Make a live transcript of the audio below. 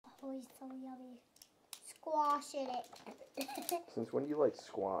be so yummy. Squash in it. Since when do you like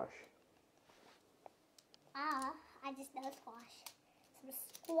squash? I just know squash. Some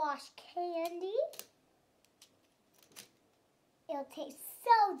squash candy. It'll taste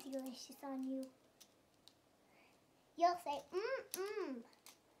so delicious on you. You'll say,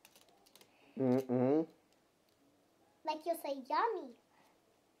 like you'll say yummy.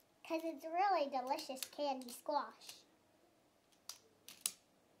 Because it's really delicious candy squash.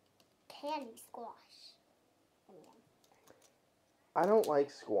 Candy squash. I don't like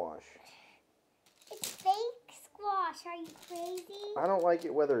squash. It's fake squash. Are you crazy? I don't like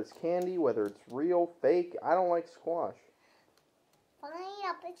it whether it's candy, whether it's real, fake. I don't like squash. Fine,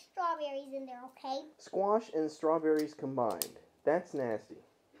 I'll put strawberries in there, okay? Squash and strawberries combined. That's nasty.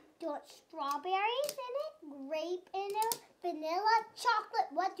 Do you want strawberries in it? Grape in it? Vanilla?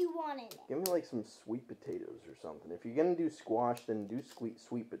 Chocolate? What do you want in it? Give me like some sweet potatoes or something. If you're going to do squash, then do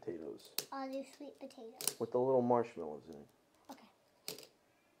sweet potatoes. I'll do sweet potatoes. With the little marshmallows in it. Okay.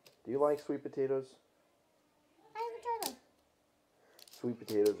 Do you like sweet potatoes? I haven't tried them. Sweet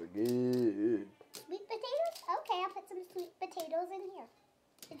potatoes are good. Sweet potatoes? Okay, I'll put some sweet potatoes in here.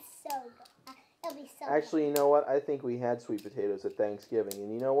 It's so good. It'll be so Actually, you know what? I think we had sweet potatoes at Thanksgiving.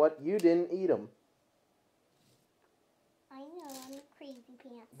 And you know what? You didn't eat them. I know, I'm a crazy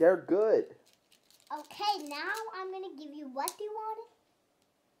pants. They're good. Okay, now I'm going to give you, what do you want it?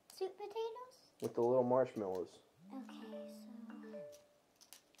 Sweet potatoes? With the little marshmallows. Okay, so...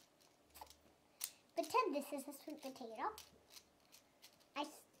 Pretend this is a sweet potato. I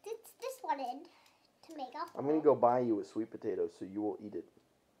stitched this one in to make a hole. I'm going to go buy you a sweet potato so you will eat it.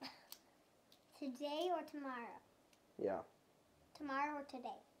 Today or tomorrow? Yeah. Tomorrow or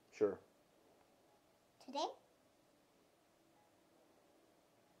today? Sure. Today?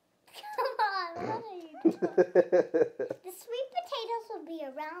 Come on, what are you doing? The sweet potatoes will be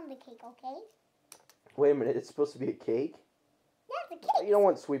around the cake, okay? Wait a minute, it's supposed to be a cake? Yeah, it's a cake. You don't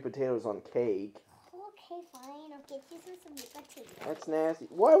want sweet potatoes on cake. Okay, fine. I'll get you some sweet potatoes. That's nasty.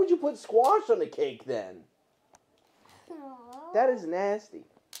 Why would you put squash on the cake then? Aww. That is nasty.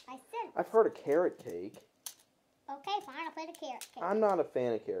 I said. I've heard of carrot cake. Okay, fine. I'll put a carrot cake. I'm not a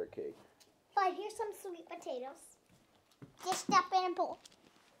fan of carrot cake. Fine, here's some sweet potatoes. Just step in and pull.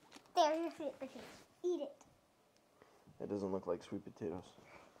 There's your sweet potatoes. Eat it. That doesn't look like sweet potatoes.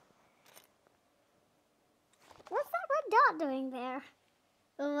 What's that red dot doing there?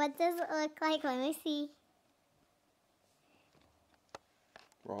 What does it look like? Let me see.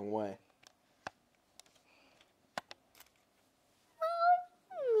 Wrong way.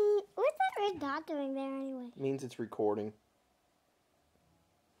 What's that red dot doing there anyway? It means it's recording.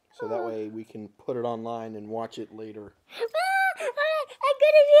 So that way we can put it online and watch it later. I'm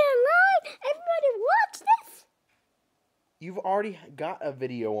gonna be online. Everybody watch this. You've already got a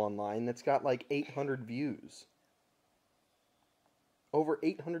video online that's got like 800 views. Over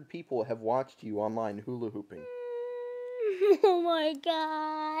 800 people have watched you online hula hooping. Oh my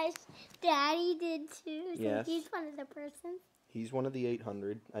gosh. Daddy did too. So yes. He's one of the persons. He's one of the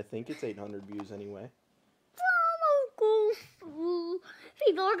 800. I think it's 800 views anyway.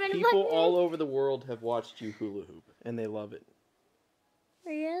 People are gonna People all over the world have watched you hula hoop, and they love it.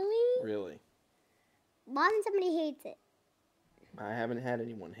 Really? Really. Mom, somebody hates it. I haven't had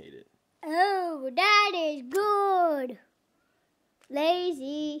anyone hate it. Oh, that is good.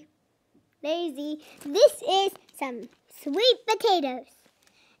 Lazy. This is some sweet potatoes.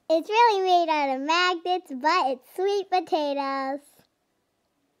 It's really made out of magnets, but it's sweet potatoes.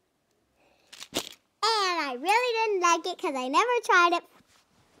 And I really didn't like it because I never tried it.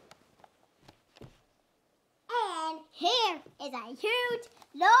 And here is a huge,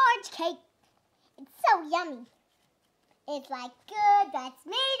 large cake. It's so yummy. It's like good, but it's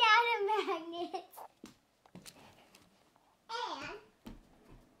made out of magnets. And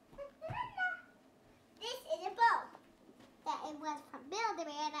this is a bow that it was from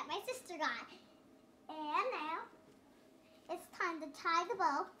Build-A-Bear that my sister got. And now it's time to tie the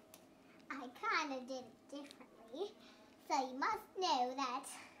bow. I kind of did it differently, so you must know that.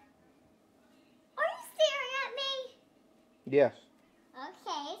 Are you staring at me? Yes.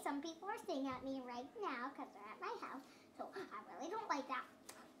 Okay, some people are staring at me right now because they're at my house, so I really don't like that.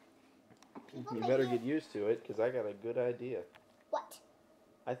 You better get used to it, because I got a good idea. What?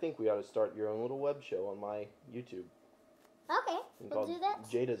 I think we ought to start your own little web show on my YouTube. Okay, we'll do that.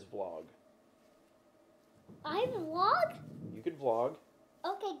 Jada's Vlog. I vlog? You could vlog.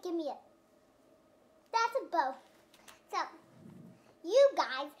 Okay, give me it. That's a bow. So, you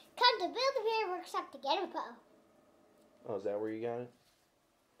guys come to Build-A-Bear Workshop to get a bow. Oh, is that where you got it?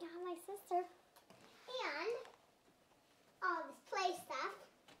 Yeah, my sister. And all this play stuff.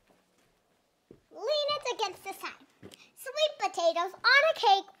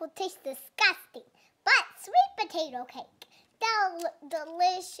 cake will taste disgusting, but sweet potato cake,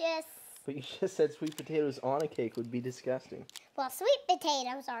 delicious. But you just said sweet potatoes on a cake would be disgusting. Well, sweet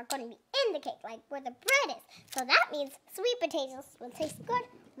potatoes are going to be in the cake, like where the bread is. So that means sweet potatoes will taste good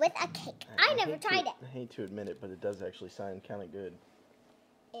with a cake. I never tried it. I hate to admit it, but it does actually sound kind of good.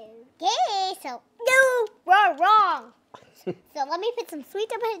 Okay, so no, we're wrong. So let me put some sweet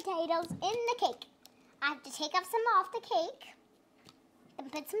potatoes in the cake. I have to take off some off the cake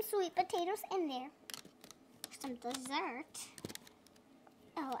and put some sweet potatoes in there. Some dessert.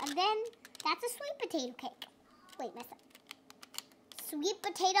 Oh, and then that's a sweet potato cake. Wait, mess up. Sweet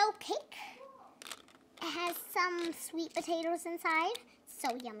potato cake. It has some sweet potatoes inside. So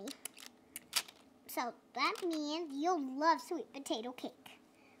yummy. So that means you'll love sweet potato cake.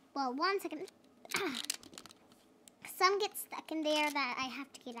 Well, 1 second. Some get stuck in there that I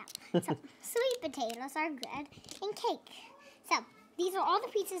have to get out. So sweet potatoes are good in cake. So these are all the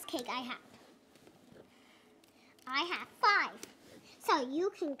pieces of cake I have. I have 5. So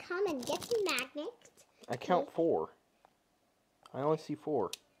you can come and get some magnets. I count 4. I only see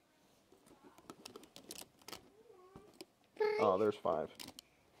 4. Oh, there's 5.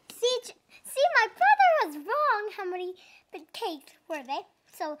 See, my brother was wrong. How many cakes were they?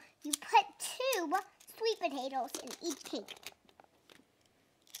 So you put 2 sweet potatoes in each cake.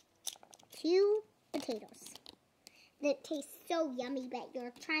 2 potatoes. That taste so yummy, but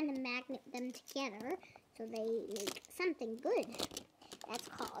you're trying to magnet them together so they make something good. That's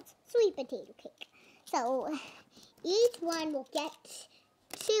called sweet potato cake. So each one will get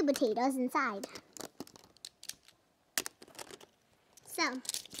 2 potatoes inside. So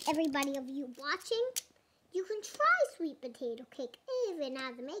everybody of you watching, you can try sweet potato cake even how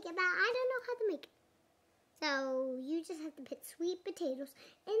to make it, but I don't know how to make it. So you just have to put sweet potatoes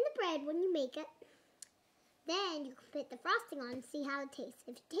in the bread when you make it. Then you can put the frosting on and see how it tastes.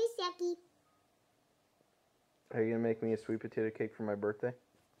 If it tastes yucky. Are you going to make me a sweet potato cake for my birthday?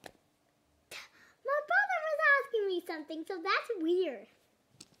 My brother was asking me something, so that's weird.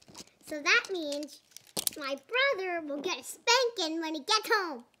 So that means my brother will get a spanking when he gets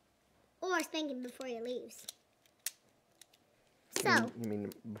home. Or a spanking before he leaves. So. You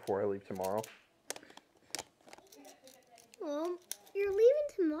mean before I leave tomorrow? Well, you're leaving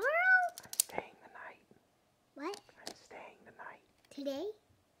tomorrow? I'm staying the night. What? I'm staying the night. Today?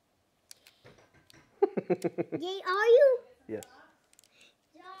 Yay, are you? Yes.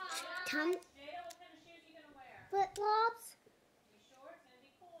 Come. Jada, what kind of shoes are you going to wear? Flip-flops. These shorts, it's going to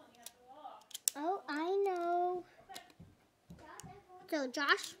be cool and you have to walk. Oh, I know. So,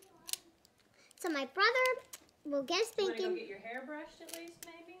 Josh. So, my brother will get a You want spanking. to go get your hair brushed at least,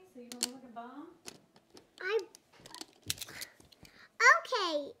 maybe? So you don't look like a bum?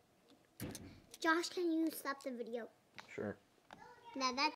 Okay. Josh, can you stop the video? Sure. Now, that's